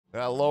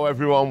Hello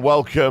everyone,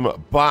 welcome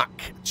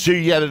back to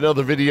yet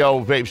another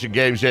video. Vapes and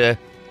Games here,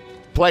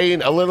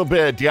 playing a little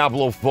bit of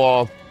Diablo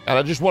 4, and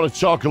I just want to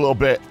talk a little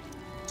bit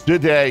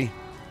today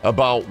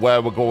about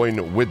where we're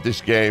going with this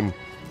game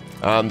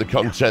and the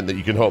content that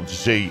you can hope to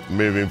see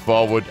moving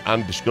forward,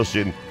 and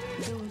discussing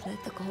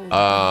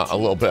a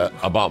little bit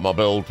about my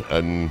build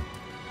and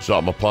sort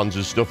of my plans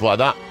and stuff like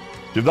that.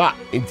 If that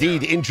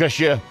indeed interests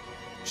you,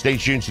 stay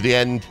tuned to the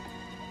end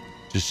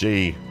to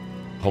see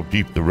how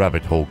deep the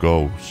rabbit hole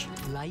goes.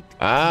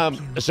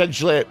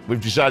 Essentially,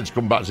 we've decided to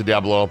come back to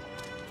Diablo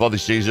for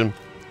this season.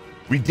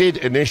 We did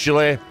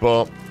initially,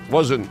 but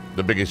wasn't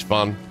the biggest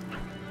fan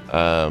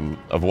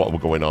of what were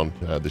going on,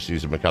 the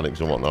season mechanics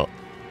and whatnot.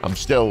 I'm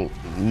still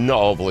not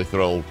overly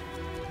thrilled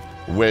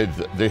with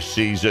this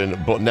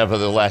season, but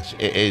nevertheless,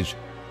 it is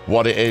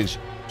what it is.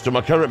 So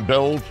my current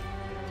build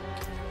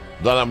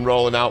that I'm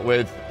rolling out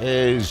with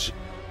is,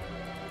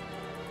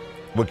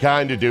 we're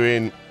kind of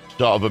doing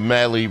sort of a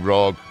melee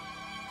rogue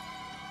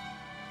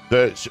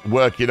that's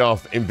working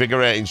off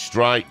invigorating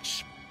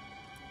strikes.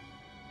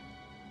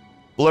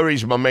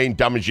 Flurry's my main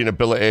damaging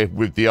ability,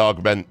 with the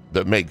augment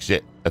that makes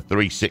it a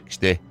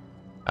 360,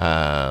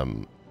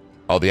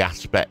 or the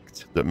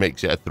aspect that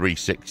makes it a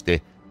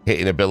 360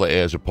 hitting ability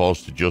as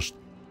opposed to just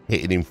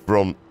hitting in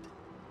front.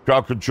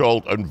 Crowd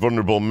controlled and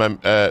vulnerable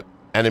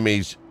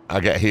enemies,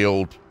 I get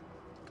healed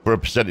for a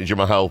percentage of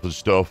my health and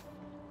stuff,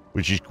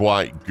 which is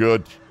quite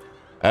good.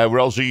 We're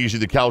also using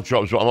the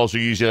caltrops, but I'm also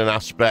using an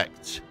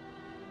aspect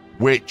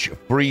which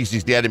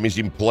freezes the enemies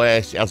in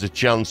place. It has a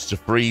chance to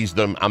freeze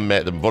them and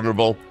make them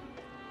vulnerable.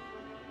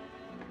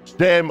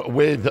 Same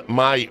with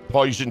my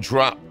poison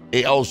trap.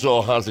 It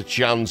also has a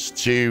chance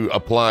to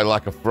apply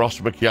like a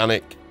frost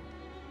mechanic.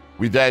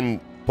 We then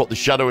put the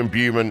shadow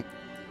imbuement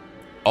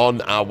on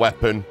our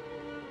weapon,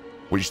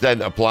 which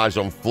then applies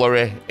on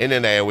flurry in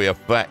an AoE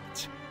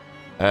effect,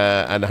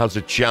 and has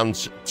a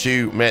chance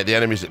to make the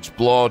enemies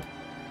explode.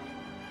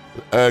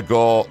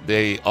 Ergo,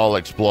 they all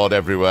explode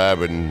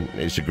everywhere, and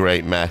it's a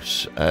great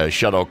mess.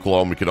 Shadow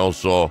Clone, we can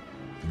also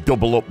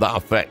double up that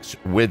effect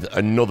with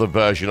another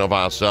version of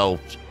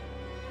ourselves,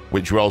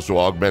 which we're also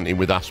augmenting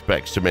with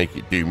aspects to make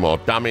it do more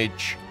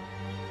damage.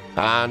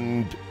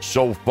 And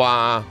so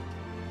far,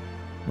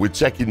 we're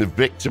taking the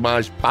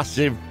Victimized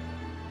passive,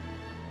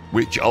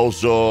 which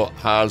also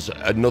has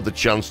another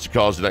chance to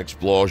cause an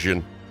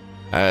explosion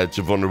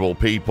to vulnerable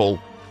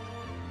people.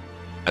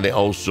 And it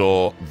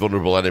also,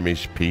 vulnerable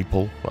enemies,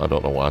 people. I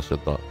don't know why I said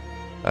that.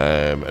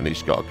 And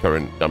it's got a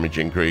current damage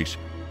increase.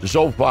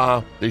 So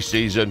far, this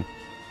season,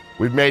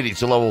 we've made it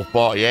to level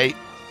 48.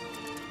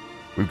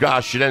 We've got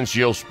our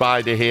Shenencio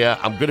Spider here.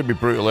 I'm going to be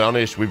brutally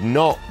honest, we've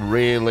not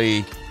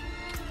really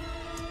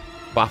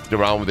faffed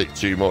around with it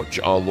too much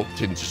or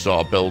looked into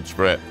sort of builds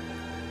for it.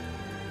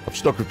 I've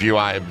stuck a few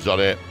items on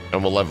it,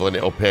 and we're leveling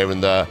it up here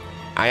and there.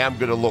 I am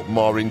going to look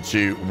more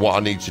into what I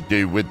need to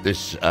do with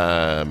this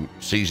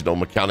seasonal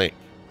mechanic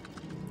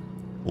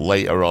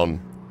later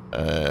on,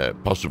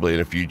 possibly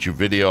in a future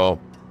video,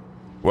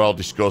 where I'll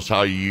discuss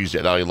how you use it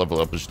and how you level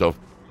up and stuff,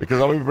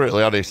 because I'll be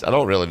brutally honest, I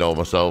don't really know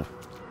myself.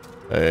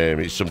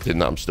 It's something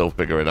that I'm still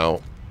figuring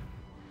out.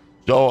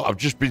 So I've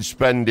just been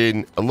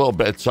spending a little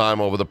bit of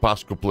time over the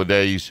past couple of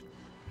days.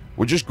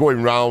 We're just going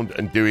around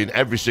and doing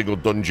every single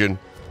dungeon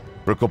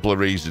for a couple of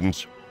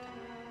reasons.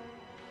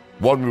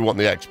 One, we want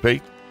the XP.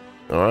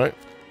 All right,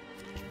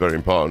 it's very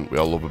important. We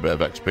all love a bit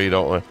of XP,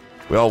 don't we?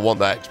 We all want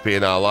that XP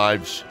in our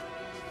lives.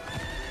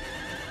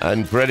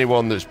 And for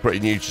anyone that's pretty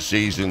new to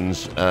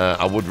seasons,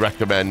 I would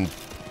recommend,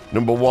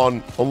 number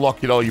one,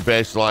 unlocking all your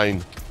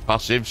baseline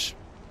passives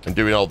and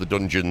doing all the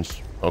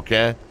dungeons,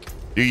 okay?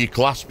 Do your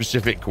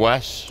class-specific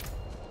quests.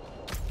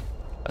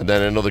 And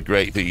then another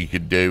great thing you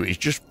can do is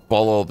just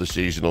follow the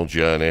seasonal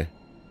journey.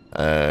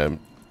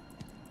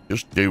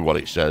 Just do what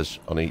it says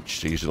on each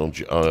seasonal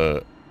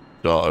sort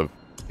of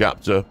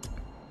chapter.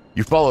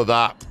 You follow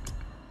that,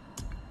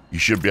 you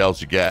should be able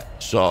to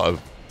get sort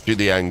of to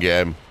the end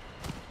game,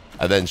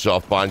 and then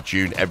sort of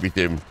fine-tune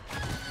everything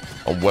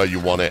on where you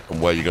want it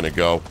and where you're going to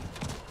go.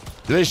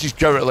 So this is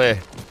currently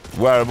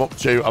where I'm up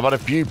to. I've had a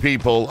few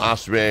people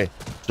ask me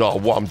sort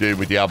of what I'm doing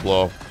with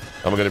Diablo.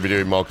 Am I going to be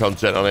doing more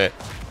content on it?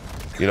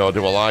 You know,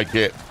 do I like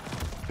it?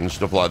 And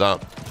stuff like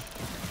that.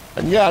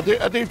 And yeah,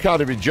 I do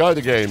kind of enjoy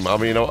the game. I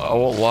mean, I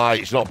won't lie,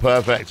 it's not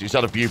perfect. It's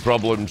had a few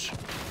problems.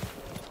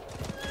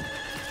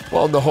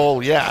 Well, on the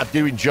whole, yeah, I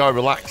do enjoy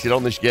relaxing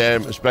on this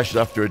game, especially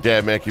after a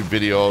day making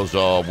videos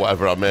or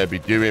whatever I may be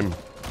doing.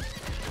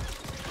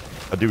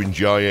 I do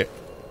enjoy it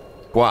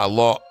quite a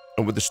lot.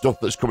 And with the stuff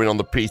that's coming on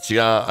the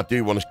PTR, I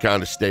do want to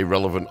kind of stay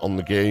relevant on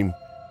the game.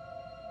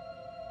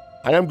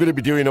 I am going to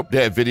be doing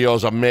updated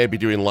videos. I may be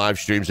doing live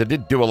streams. I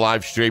did do a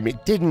live stream.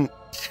 It didn't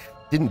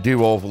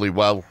do overly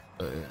well,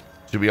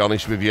 to be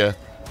honest with you.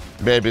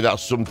 Maybe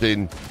that's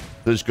something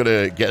that's going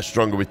to get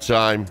stronger with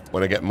time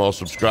when I get more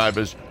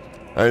subscribers.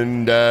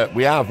 And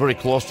we are very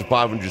close to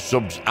 500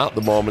 subs at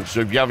the moment. So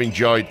if you have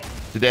enjoyed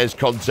today's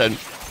content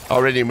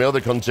or any of my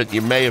other content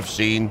you may have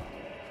seen,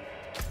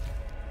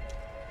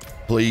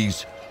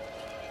 please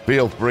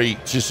feel free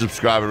to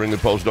subscribe and ring the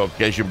post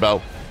notification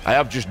bell. I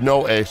have just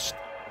noticed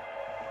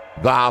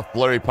that our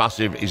flurry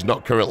passive is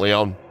not currently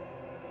on.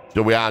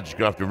 So we are just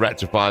going to have to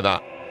rectify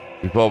that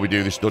before we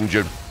do this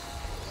dungeon.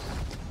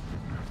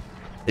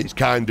 It's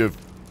kind of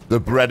the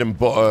bread and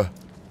butter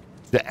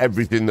to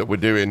everything that we're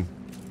doing.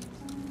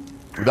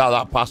 Without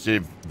that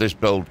passive, this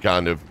build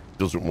kind of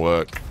doesn't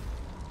work.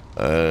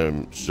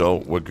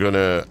 So we're going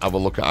to have a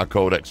look at our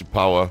Codex of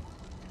Power.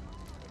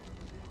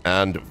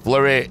 And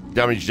flurry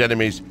damages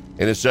enemies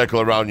in a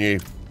circle around you.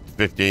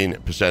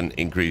 15%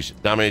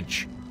 increased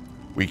damage.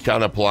 We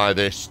can apply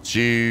this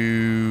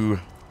to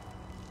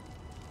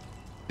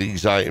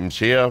these items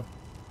here.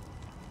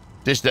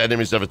 Distant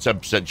enemies have a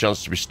 10%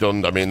 chance to be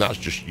stunned. I mean, that's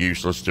just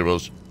useless to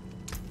us.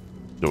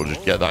 So we'll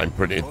just get that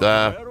imprinted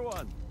there.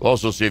 We'll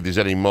also see if there's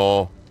any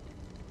more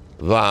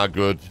that are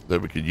good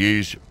that we could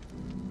use.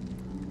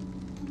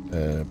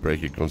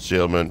 Breaking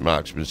concealment,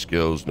 marksman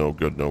skills, no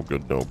good, no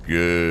good, no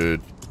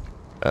good.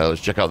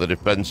 Let's check out the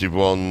defensive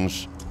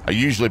ones. I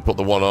usually put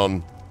the one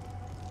on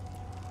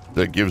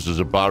that gives us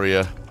a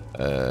barrier,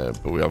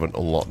 but we haven't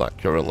unlocked that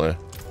currently.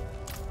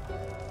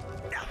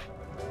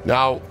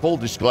 Now, full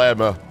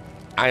disclaimer,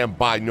 I am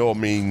by no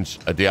means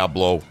a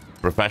Diablo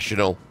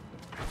professional.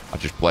 I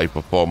just play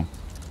for fun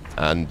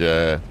and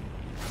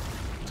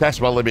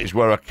test my limits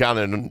where I can,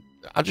 and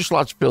I just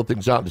like to feel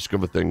things out and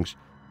discover things.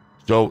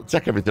 So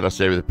take everything I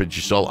say with a pinch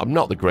of salt. I'm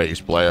not the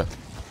greatest player,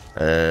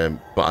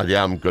 but I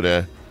am going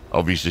to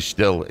obviously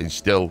still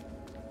instill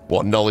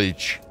what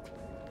knowledge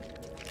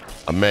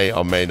I may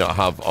or may not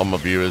have on my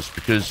viewers,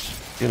 because,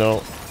 you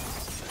know,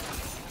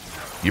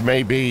 you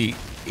may be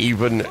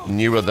even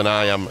newer than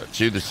I am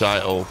to the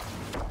title,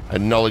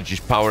 and knowledge is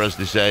power, as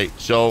they say.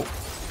 So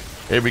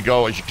here we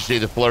go. As you can see,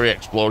 the flurry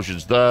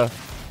explosions there.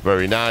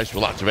 Very nice.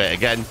 We'll activate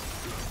again,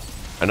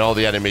 and all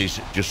the enemies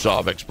just sort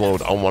of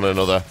explode on one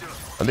another.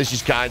 And this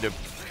is kind of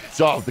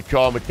sort of the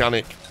core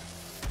mechanic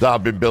that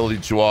I've been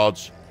building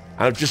towards,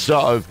 and I've just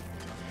sort of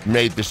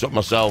made this up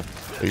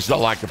myself. It's not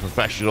like a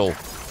professional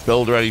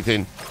build or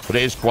anything, but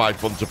it is quite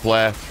fun to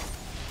play.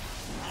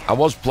 I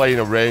was playing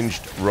a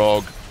ranged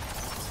rogue,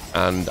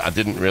 and I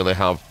didn't really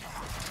have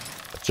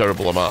a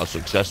terrible amount of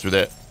success with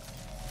it.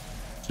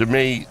 To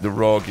me, the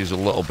rogue is a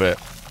little bit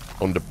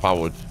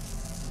underpowered.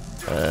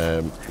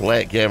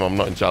 Late game, I'm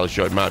not entirely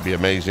sure. It might be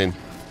amazing,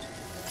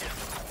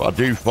 but I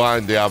do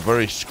find they are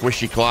very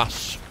squishy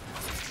class,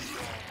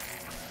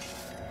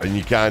 and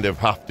you kind of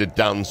have to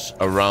dance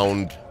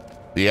around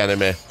the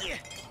enemy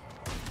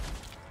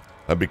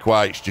and be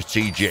quite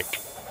strategic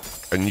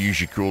and use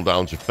your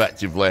cooldowns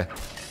effectively.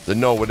 They're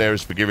nowhere near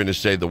as forgiving as,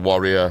 say, the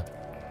warrior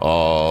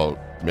or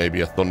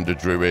maybe a thunder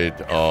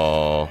druid,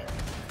 or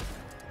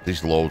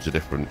there's loads of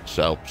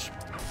selps.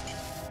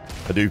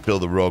 I do feel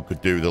the rogue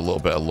could do with a little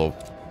bit of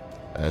love,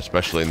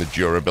 especially in the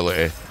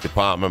durability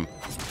department.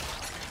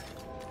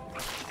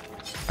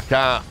 I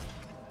can't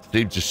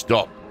seem to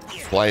stop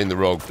playing the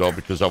rogue though,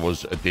 because I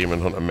was a demon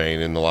hunter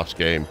main in the last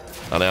game,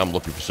 and I am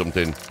looking for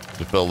something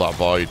to fill that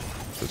void.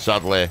 But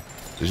sadly,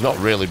 there's not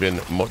really been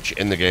much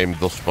in the game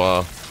thus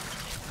far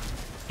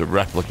to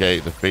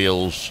replicate the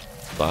feels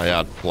that I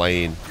had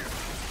playing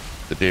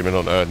the demon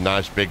hunter.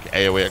 Nice big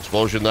AoE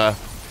explosion there.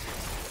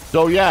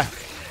 So yeah.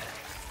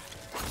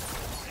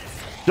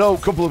 So a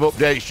couple of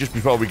updates just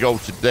before we go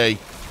today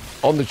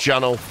on the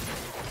channel.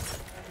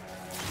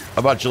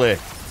 I've actually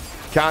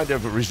kind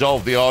of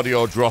resolved the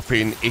audio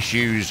dropping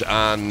issues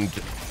and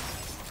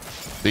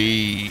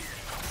the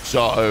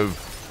sort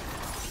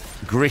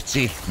of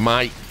gritty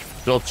mic,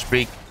 so to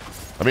speak.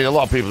 I mean, a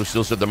lot of people have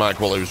still said the mic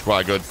quality was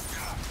quite good,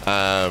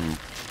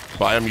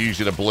 but I am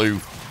using a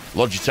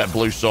Logitech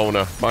Blue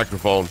Sonar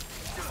microphone,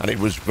 and it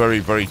was very,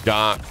 very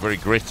dark, very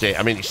gritty.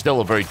 I mean, it's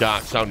still a very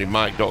dark sounding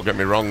mic, don't get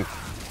me wrong,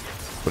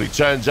 but it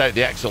turns out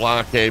the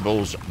XLR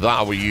cables that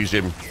I was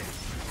using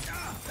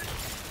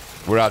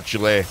were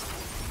actually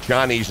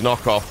Chinese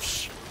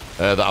knockoffs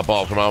that I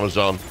bought from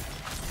Amazon,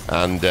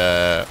 and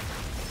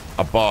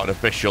I bought an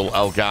official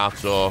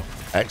Elgato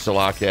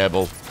XLR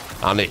cable,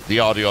 and the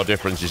audio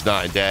difference is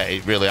night and day.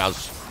 It really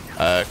has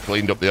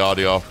cleaned up the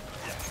audio.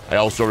 I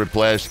also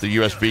replaced the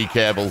USB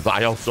cable that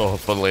I also,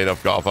 funnily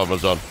enough, got off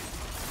Amazon,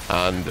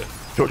 and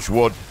touch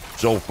wood,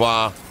 so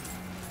far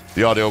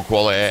the audio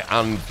quality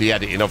and the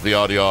editing of the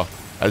audio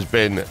has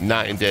been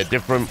night and day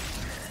different.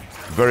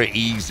 Very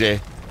easy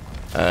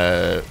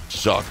to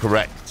sort of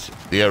correct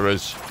the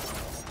errors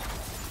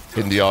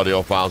in the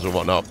audio files and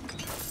whatnot.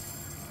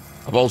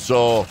 I've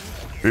also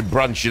been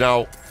branching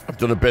out. I've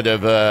done a bit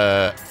of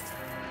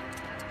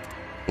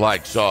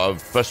like sort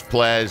of first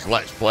plays,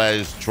 let's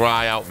plays,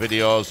 try out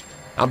videos.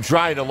 I'm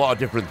trying a lot of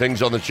different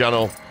things on the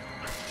channel,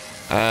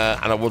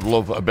 and I would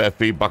love a bit of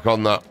feedback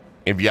on that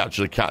if you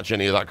actually catch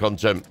any of that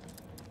content,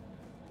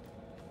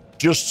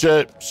 just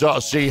to sort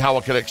of see how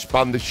I can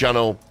expand this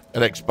channel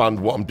and expand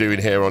what I'm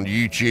doing here on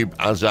YouTube,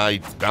 as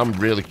I am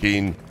really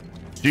keen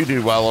to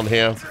do well on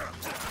here,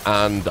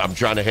 and I'm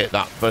trying to hit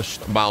that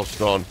first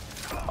milestone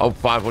of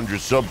 500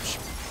 subs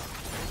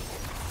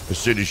as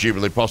soon as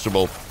humanly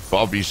possible. But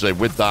obviously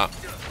with that,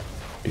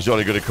 it's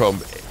only going to come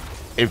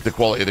if the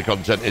quality of the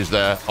content is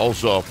there.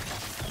 Also,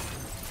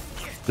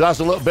 So that's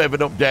a little bit of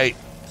an update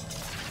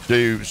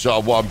to sort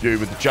of what I'm doing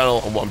with the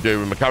channel and what I'm doing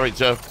with my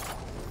character.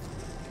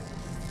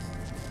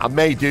 I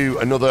may do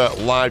another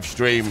live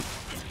stream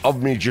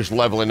of me just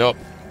leveling up,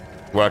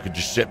 where I could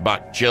just sit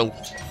back, chill.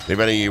 If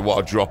any of you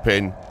want to drop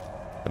in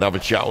and have a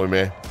chat with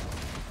me,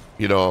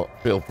 you know,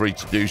 feel free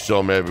to do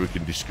so. Maybe we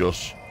can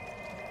discuss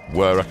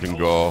where I can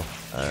go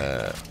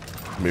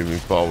moving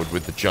forward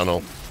with the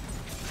channel,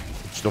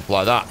 stuff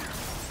like that.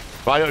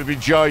 But I hope you've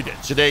enjoyed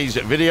today's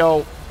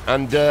video,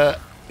 and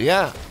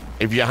yeah,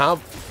 if you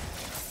have,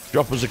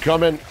 drop us a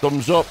comment,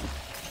 thumbs up,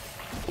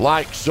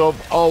 like, sub,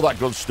 all that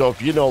good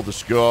stuff. You know the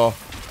score,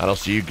 and I'll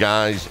see you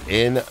guys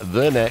in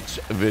the next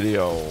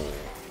video.